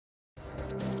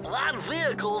That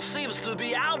vehicle seems to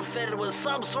be outfitted with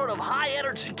some sort of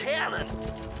high-energy cannon.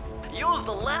 Use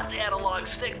the left analog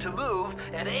stick to move,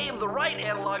 and aim the right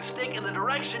analog stick in the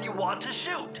direction you want to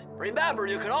shoot. Remember,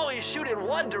 you can always shoot in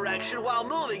one direction while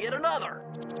moving in another.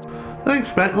 Thanks,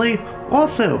 Bentley.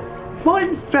 Also,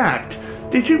 fun fact,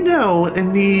 did you know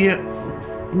in the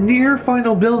near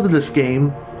final build of this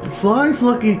game, Sly's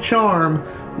Lucky Charm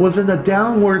was in a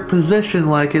downward position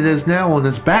like it is now on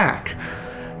his back.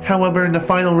 However, in the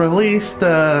final release,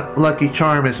 the Lucky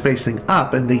Charm is facing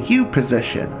up in the U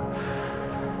position.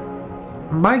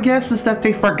 My guess is that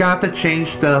they forgot to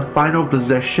change the final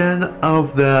position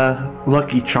of the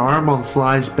Lucky Charm on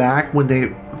Sly's back when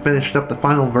they finished up the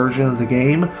final version of the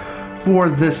game for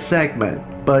this segment,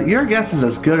 but your guess is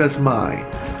as good as mine.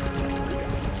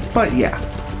 But yeah,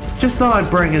 just thought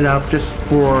I'd bring it up just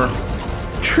for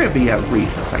trivia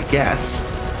reasons, I guess.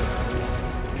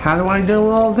 How do I know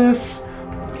all this?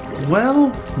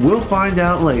 Well, we'll find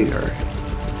out later.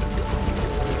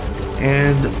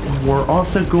 And we're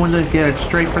also going to get it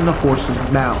straight from the horse's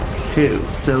mouth, too.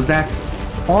 So that's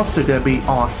also going to be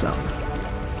awesome.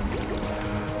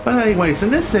 But anyways, in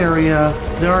this area,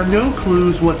 there are no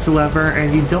clues whatsoever,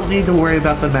 and you don't need to worry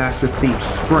about the Master Thief's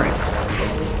sprint.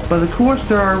 But of course,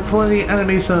 there are plenty of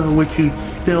enemies which you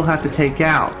still have to take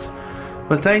out.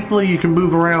 But thankfully, you can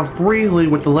move around freely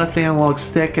with the left analog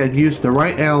stick and use the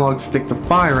right analog stick to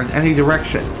fire in any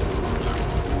direction.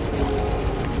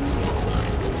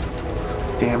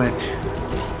 Damn it.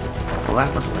 Well,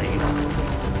 that was lame.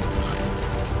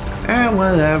 And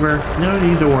whatever, no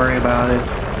need to worry about it.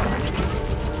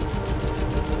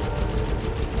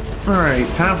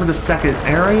 Alright, time for the second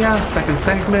area, second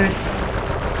segment.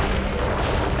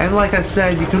 And like I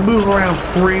said, you can move around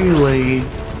freely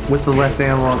with the left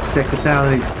analog stick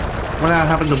without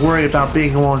having to worry about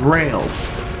being on rails.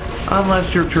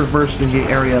 Unless you're traversing the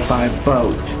area by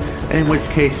boat. In which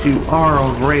case you are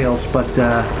on rails, but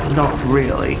not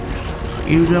really.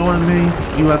 You know what I mean?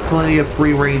 You have plenty of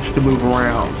free range to move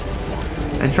around.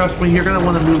 And trust me, you're going to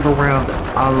want to move around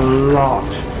a lot.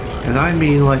 And I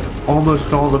mean like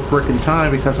almost all the frickin'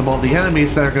 time because of all the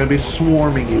enemies that are going to be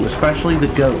swarming you, especially the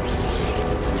ghosts.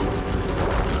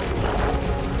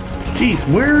 Jeez,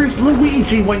 where is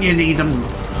Luigi when you need him?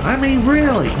 I mean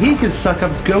really, he can suck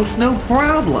up ghosts no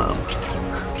problem.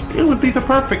 It would be the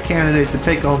perfect candidate to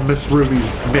take on Miss Ruby's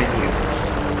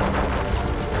minions.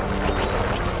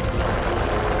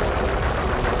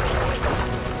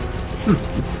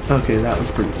 Okay, that was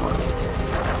pretty funny.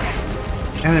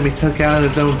 Enemy took out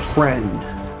his own friend.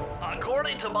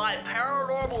 According to my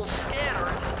paranormal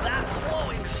scanner, that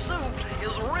flowing soup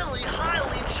is really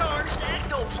highly charged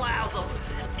ectoplasm.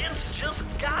 It's just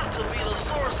got to be the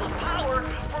source of power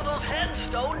for those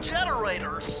headstone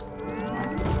generators.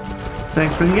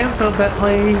 Thanks for the info,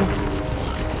 Bentley.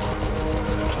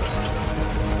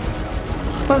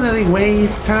 But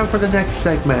anyways, time for the next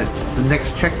segment. The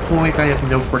next checkpoint, I have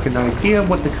no freaking idea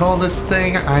what to call this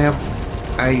thing. I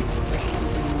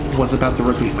was about to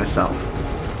repeat myself.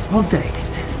 Oh, dang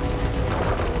it.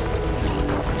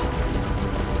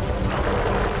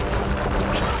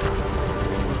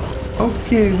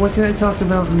 Okay, what can I talk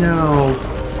about now?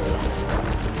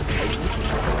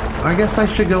 I guess I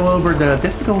should go over the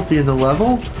difficulty in the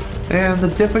level, and the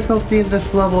difficulty in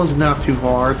this level is not too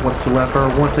hard whatsoever.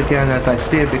 Once again, as I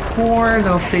stated before, and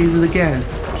I'll state it again,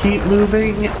 keep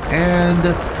moving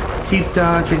and keep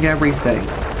dodging everything,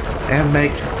 and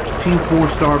make Team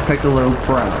 4-Star Piccolo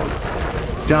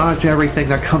proud. Dodge everything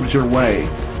that comes your way.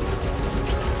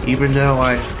 Even though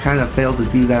I've kind of failed to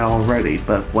do that already,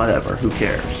 but whatever, who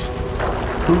cares?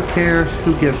 Who cares?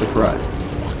 Who gives a crud?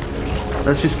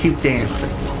 Let's just keep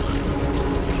dancing.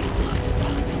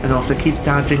 And also keep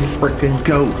dodging frickin'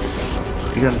 ghosts.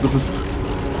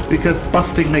 Because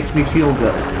busting makes me feel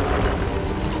good.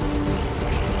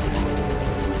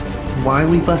 Why are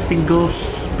we busting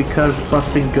ghosts? Because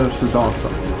busting ghosts is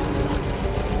awesome.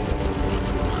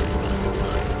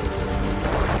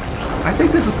 I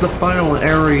think this is the final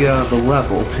area of the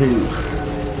level too.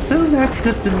 So that's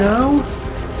good to know.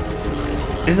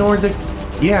 In order to...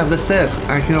 Yeah, this is.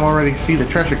 I can already see the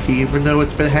treasure key even though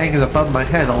it's been hanging above my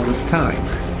head all this time.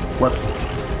 Whoops.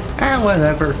 Ah,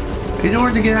 whatever. In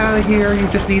order to get out of here, you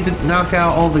just need to knock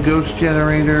out all the ghost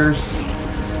generators.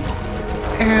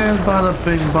 And bada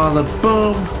bing, bada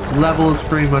boom. Level is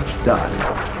pretty much done.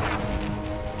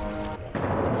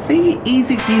 See?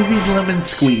 Easy peasy lemon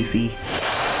squeezy.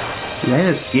 Let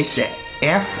us get the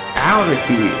F out of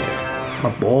here, my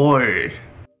boy.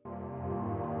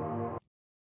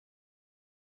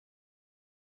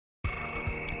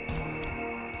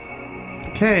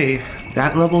 Okay,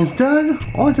 that level's done.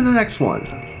 On to the next one.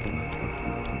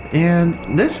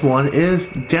 And this one is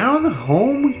down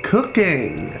home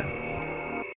cooking.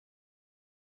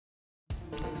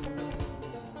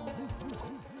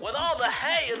 With all the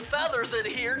hay and feathers in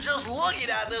here, just looking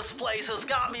at this place has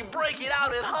got me breaking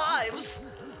out in hives.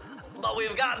 But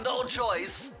we've got no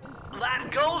choice. That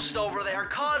ghost over there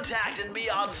contacted me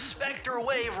on Spectre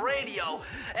Wave Radio,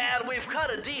 and we've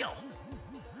cut a deal.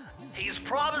 He's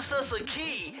promised us a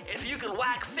key if you can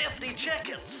whack 50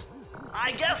 chickens.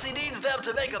 I guess he needs them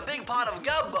to make a big pot of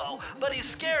gumbo, but he's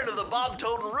scared of the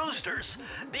bob-toting roosters.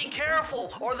 Be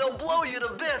careful, or they'll blow you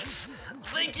to bits.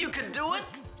 Think you can do it?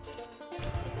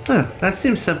 That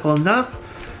seems simple enough.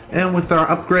 And with our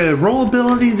upgraded roll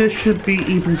ability, this should be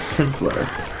even simpler.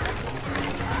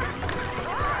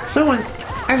 So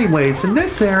anyways, in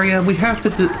this area, we have to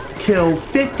kill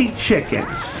 50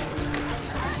 chickens.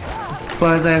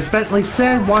 But as Bentley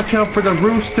said, watch out for the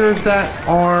roosters that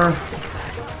are...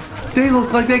 They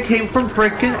look like they came from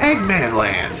frickin' Eggman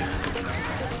Land.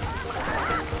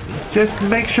 Just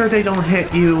make sure they don't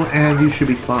hit you and you should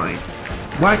be fine.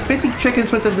 Whack 50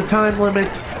 chickens within the time limit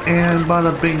and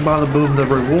bada bing bada boom, the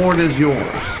reward is yours.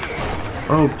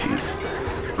 Oh jeez.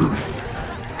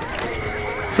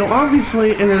 So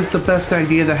obviously it is the best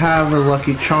idea to have a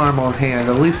lucky charm on hand,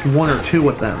 at least one or two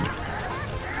of them.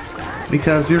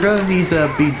 Because you're gonna need to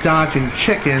be dodging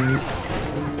chicken.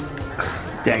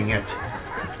 Dang it.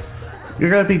 You're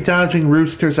gonna be dodging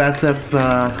roosters as if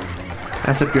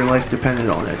your life depended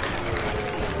on it.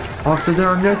 Also, there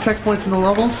are no checkpoints in the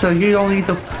level, so you don't need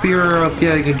the fear of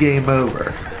getting a game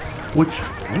over. Which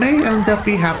may end up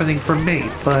be happening for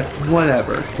me, but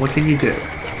whatever. What can you do?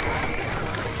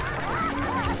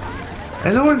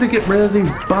 In order to get rid of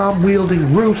these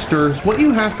bomb-wielding roosters, what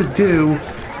you have to do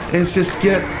is just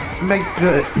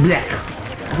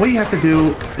what you have to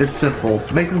do is simple.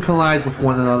 Make them collide with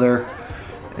one another,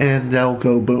 and they'll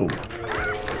go boom.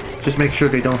 Just make sure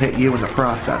they don't hit you in the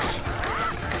process.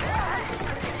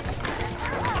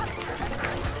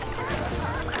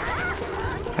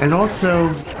 And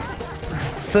also,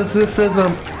 since this is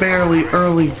a fairly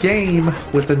early game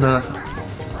within the...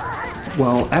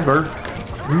 well, ever.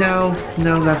 No,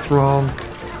 that's wrong.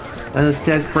 That is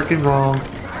dead freaking wrong.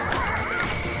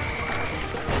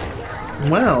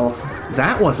 Well,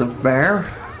 that wasn't fair.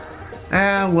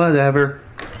 Whatever.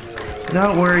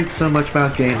 Not worried so much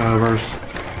about game overs.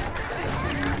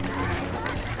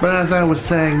 But as I was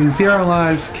saying, 0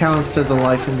 lives counts as a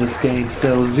life in this game,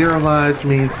 so 0 lives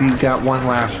means you got one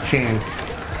last chance.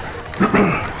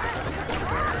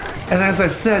 And as I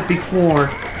said before,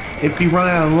 if you run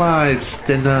out of lives,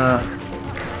 then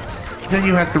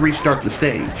you have to restart the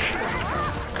stage.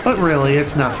 But really,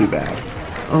 it's not too bad.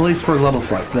 At least for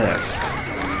levels like this.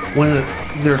 When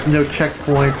there's no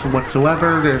checkpoints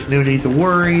whatsoever, there's no need to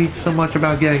worry so much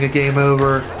about getting a game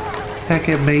over. Heck,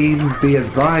 it may even be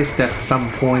advised at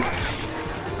some points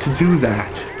to do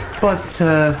that. But,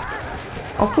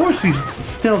 of course you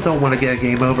still don't want to get a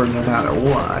game over no matter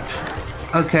what.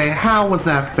 Okay, how was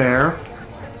that fair?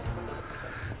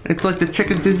 It's like the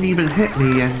chicken didn't even hit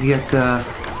me, and yet,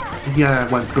 yeah,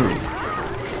 it went boom.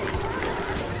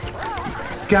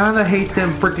 Gotta hate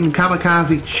them freaking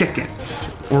kamikaze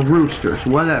chickens. Or roosters,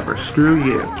 whatever, screw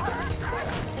you.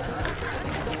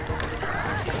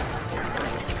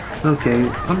 Okay,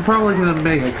 I'm probably gonna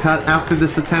make a cut after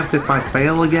this attempt if I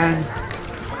fail again.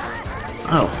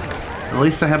 Oh, at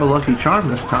least I have a lucky charm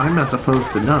this time as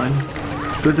opposed to none.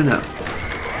 Good to know.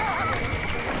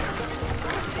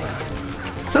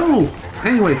 So,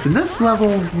 anyways, in this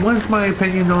level, what's my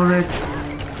opinion on it?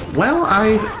 Well,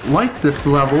 I like this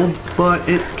level, but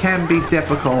it can be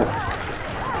difficult.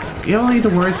 You don't need to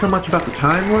worry so much about the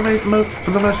time limit for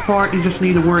the most part, you just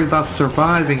need to worry about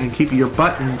surviving and keeping your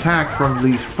butt intact from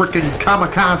these frickin'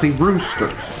 kamikaze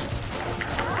roosters.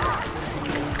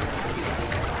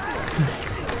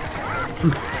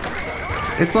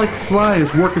 It's like Sly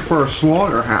is working for a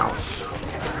slaughterhouse.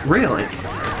 Really?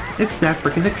 It's that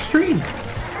frickin' extreme.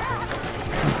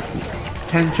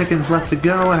 10 chickens left to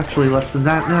go, actually less than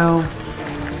that now.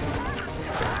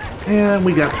 And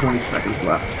we got 20 seconds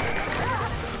left.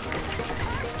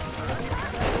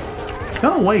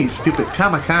 Go away, you stupid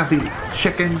kamikaze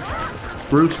chickens,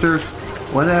 roosters,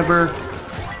 whatever.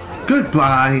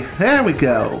 Goodbye. There we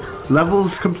go.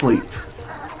 Levels complete.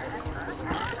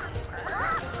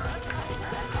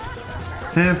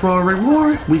 And for our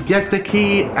reward, we get the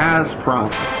key as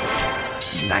promised.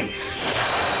 Nice.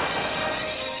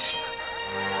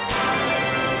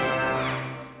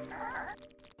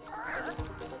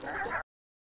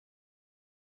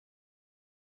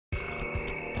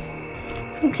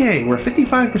 Okay, we're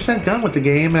 55% done with the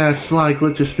game as Sly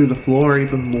glitches through the floor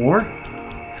even more.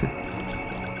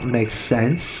 makes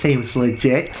sense. Seems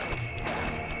legit.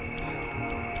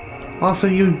 Also,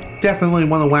 you definitely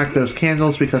want to whack those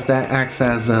candles because that acts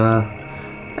as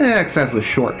a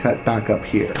shortcut back up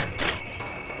here.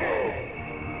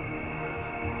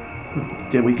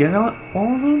 Did we get all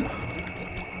of them?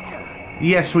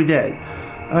 Yes, we did.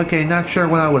 Okay, not sure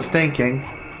what I was thinking.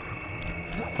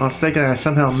 I was thinking I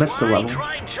somehow missed a level.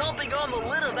 Try jumping on the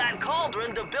lid of that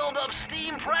cauldron to build up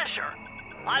steam pressure.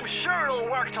 I'm sure it'll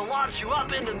work to launch you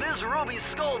up into Ms. Ruby's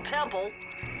Skull Temple.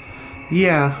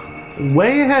 Yeah,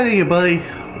 way ahead of you, buddy.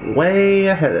 Way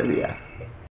ahead of you.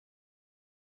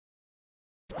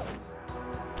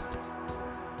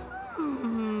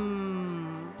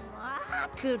 I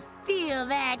could feel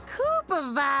that Cooper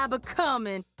vibe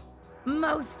a-coming.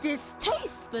 Most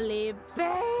distastefully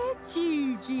bad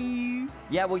juju.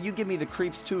 Yeah, well, you give me the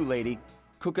creeps too, lady.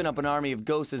 Cooking up an army of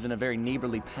ghosts isn't a very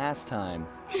neighborly pastime.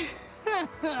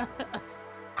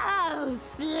 Oh,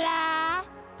 Sly.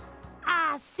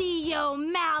 I see your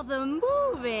mouth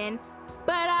a-moving,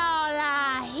 but all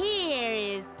I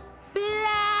hear is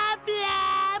blah,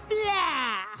 blah,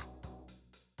 blah.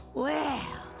 Well,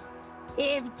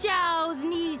 if jaws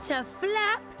need to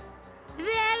flap,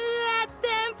 then let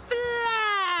them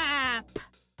flap.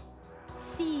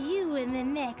 See you in the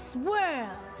next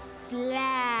world,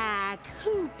 Sly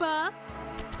Cooper.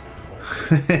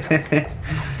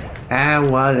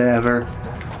 Whatever.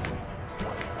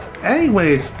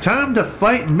 Anyways, time to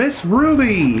fight Miss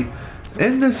Ruby.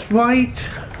 In this fight,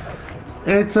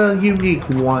 it's a unique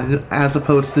one as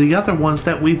opposed to the other ones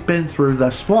that we've been through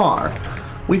thus far.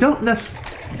 We don't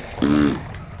necessarily...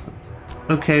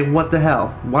 Okay, what the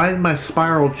hell? Why did my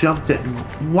spiral jump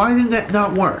why did that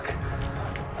not work?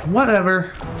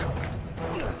 Whatever.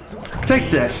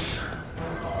 Take this.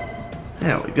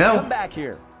 There we go. Come back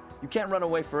here. You can't run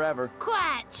away forever.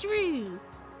 Quite true.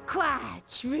 Quite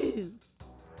true.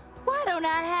 Why don't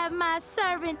I have my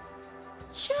servant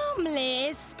Chumley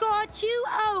escort you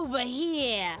over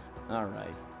here? All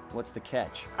right. What's the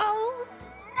catch? Oh,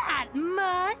 not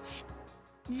much.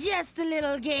 Just a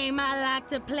little game I like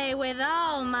to play with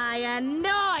all my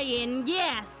annoying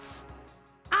guests.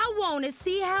 I want to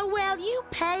see how well you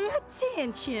pay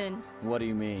attention. What do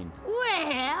you mean?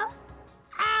 Well,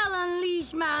 I'll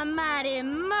unleash my mighty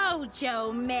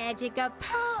mojo magic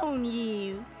upon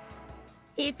you.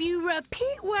 If you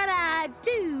repeat what I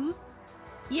do,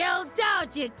 you'll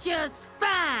dodge it just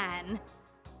fine.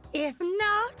 If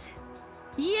not,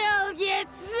 you'll get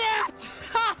zapped.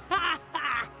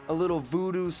 A little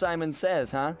voodoo Simon Says,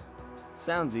 huh?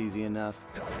 Sounds easy enough.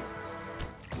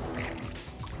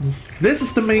 This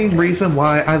is the main reason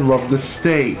why I love this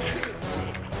stage.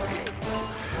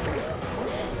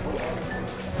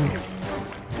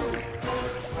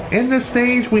 In this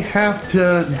stage, we have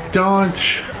to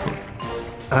dodge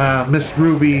Miss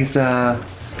Ruby's bad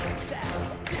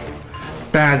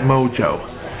mojo.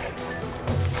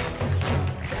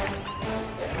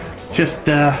 Just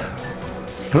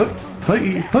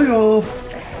hi-yo.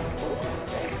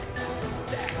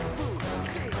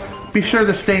 Be sure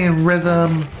to stay in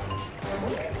rhythm.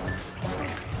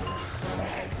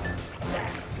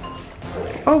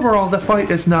 Overall, the fight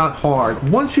is not hard.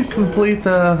 Once you complete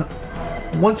the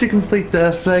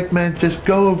segment, just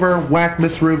go over, whack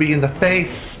Miss Ruby in the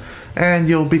face, and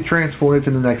you'll be transported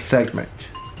to the next segment.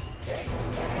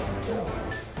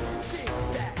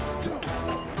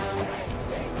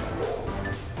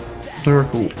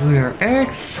 Circle near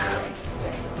X.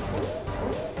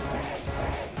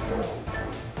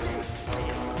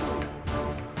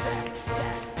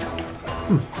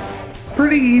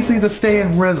 Pretty easy to stay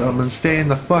in rhythm and stay in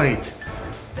the fight.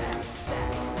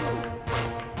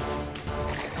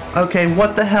 Okay,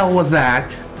 what the hell was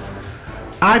that?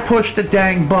 I pushed the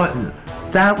dang button.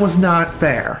 That was not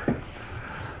fair.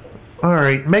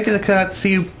 Alright, making a cut.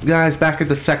 See you guys back at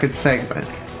the second segment.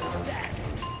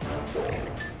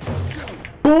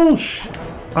 Bullshit!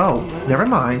 Oh, never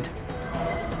mind.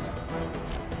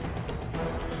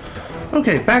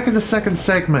 Okay, back in the second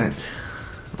segment.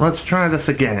 Let's try this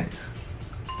again.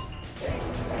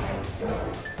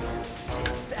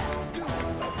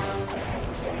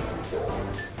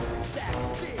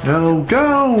 Go,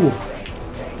 go!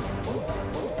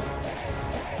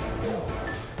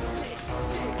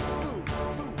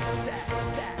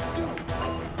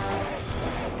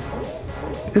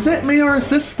 Is it me or is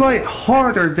this fight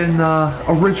harder than the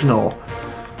original?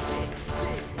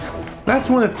 That's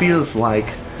what it feels like.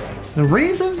 The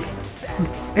reason?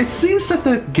 It seems that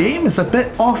the game is a bit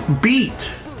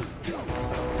offbeat.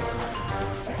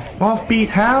 Offbeat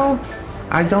how?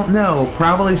 I don't know.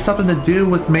 Probably something to do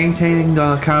with maintaining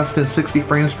the constant 60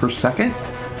 frames per second.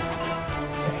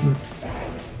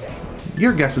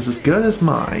 your guess is as good as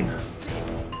mine.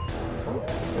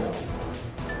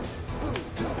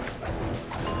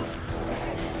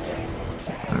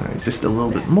 Alright, just a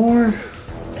little bit more.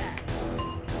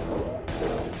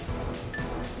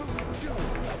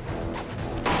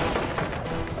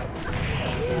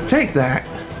 Take that.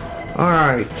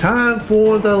 Alright, time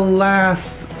for the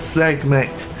last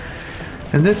segment.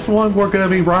 And this one we're going to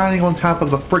be riding on top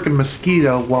of a freaking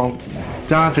mosquito while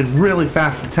dodging really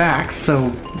fast attacks,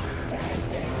 so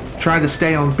try to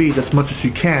stay on beat as much as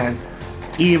you can,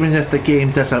 even if the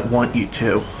game doesn't want you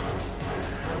to.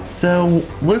 So,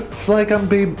 looks like I'm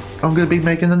going to be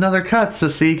making another cut, so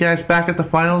see you guys back at the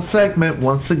final segment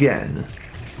once again.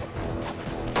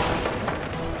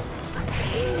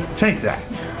 Take that.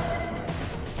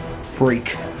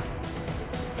 Freak.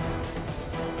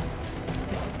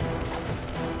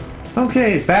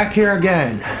 Okay, back here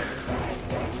again.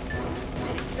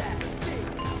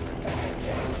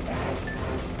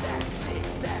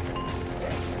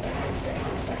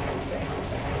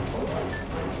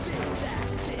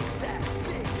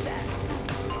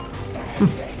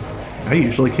 I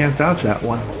usually can't dodge that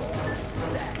one.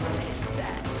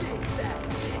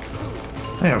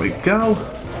 There we go.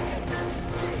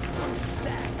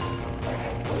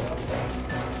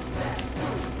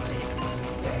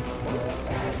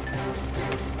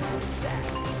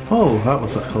 Oh, that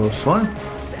was a close one.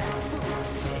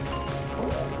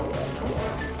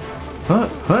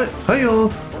 Hi-yo.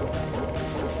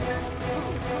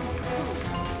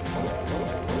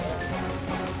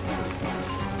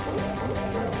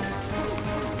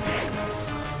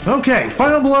 Okay,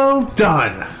 final blow,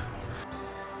 done.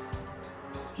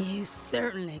 You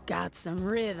certainly got some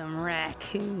rhythm,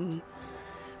 Raccoon.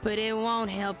 But it won't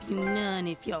help you none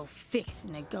if you're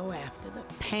fixing to go after the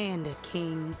Panda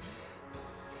King.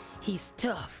 He's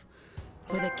tough,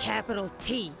 with a capital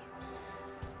T.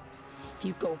 If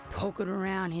you go poking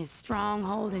around his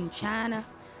stronghold in China,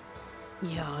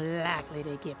 you're likely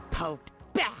to get poked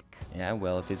back. Yeah,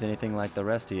 well, if he's anything like the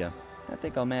rest of you, I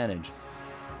think I'll manage.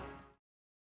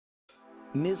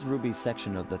 Ms. Ruby's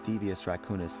section of the Thievius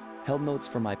Raccoonus held notes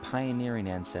from my pioneering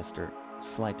ancestor,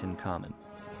 Sly Cooper.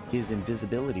 His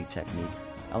invisibility technique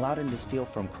allowed him to steal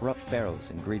from corrupt pharaohs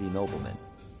and greedy noblemen.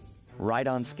 Right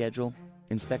on schedule,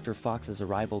 Inspector Fox's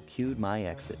arrival cued my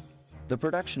exit. The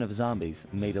production of zombies,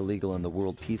 made illegal in the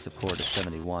World Peace Accord of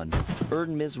 '71,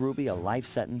 earned Ms. Ruby a life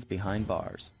sentence behind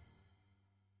bars.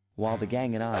 While the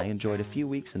gang and I enjoyed a few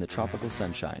weeks in the tropical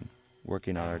sunshine,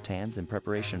 working on our tans in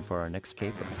preparation for our next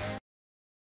caper.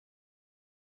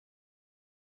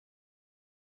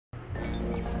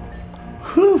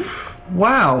 Whew,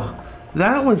 wow,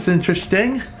 that was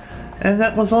interesting, and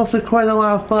that was also quite a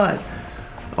lot of fun.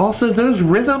 Also, those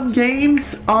rhythm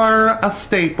games are a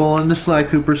staple in the Sly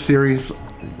Cooper series,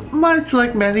 much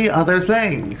like many other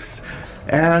things.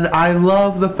 And I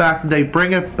love the fact that they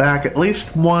bring it back at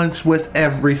least once with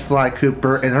every Sly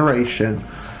Cooper iteration.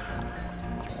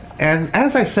 And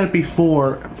as I said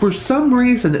before, for some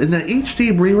reason in the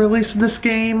HD re-release of this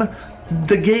game,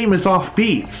 the game is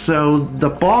offbeat, so the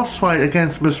boss fight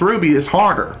against Miss Ruby is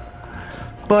harder.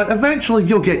 But eventually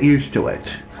you'll get used to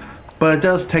it. But it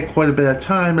does take quite a bit of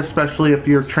time, especially if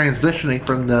you're transitioning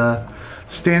from the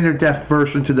standard def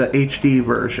version to the HD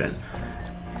version.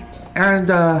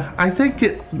 And I think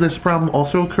this problem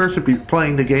also occurs if you're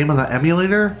playing the game on the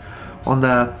emulator, on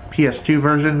the PS2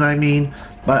 version I mean,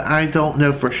 but I don't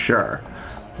know for sure.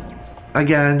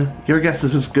 Again, your guess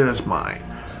is as good as mine.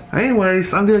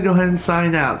 Anyways, I'm gonna go ahead and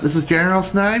sign out. This is General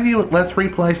Snivy with Let's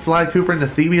Replay Sly Cooper and the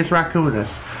Thievius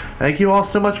Raccoonus. Thank you all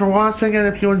so much for watching, and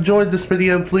if you enjoyed this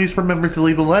video, please remember to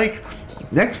leave a like.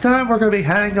 Next time, we're gonna be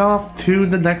heading off to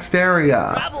the next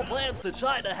area. Travel plans to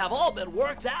China have all been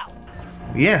worked out.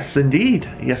 Yes, indeed.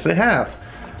 Yes, they have.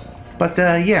 But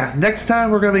yeah, next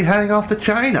time we're gonna be heading off to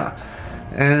China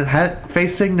and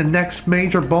facing the next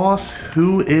major boss,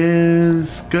 who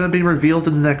is gonna be revealed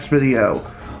in the next video.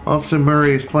 Also,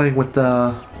 Murray is playing with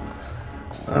the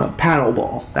paddle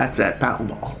ball. That's it, paddle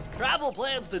ball. Travel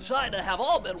plans to China have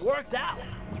all been worked out.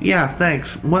 Yeah,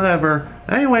 thanks. Whatever.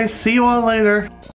 Anyways, see you all later.